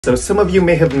So some of you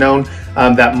may have known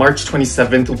that March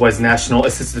 27th was National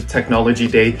Assistive Technology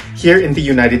Day here in the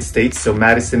United States. So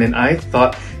Madison and I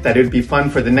thought that it would be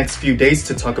fun for the next few days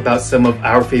to talk about some of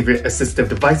our favorite assistive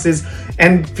devices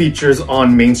and features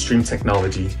on mainstream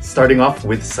technology, starting off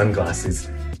with sunglasses.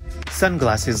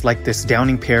 Sunglasses like this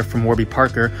Downing pair from Warby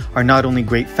Parker are not only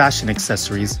great fashion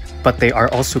accessories, but they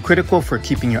are also critical for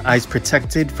keeping your eyes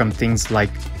protected from things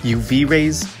like UV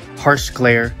rays, harsh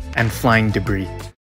glare, and flying debris.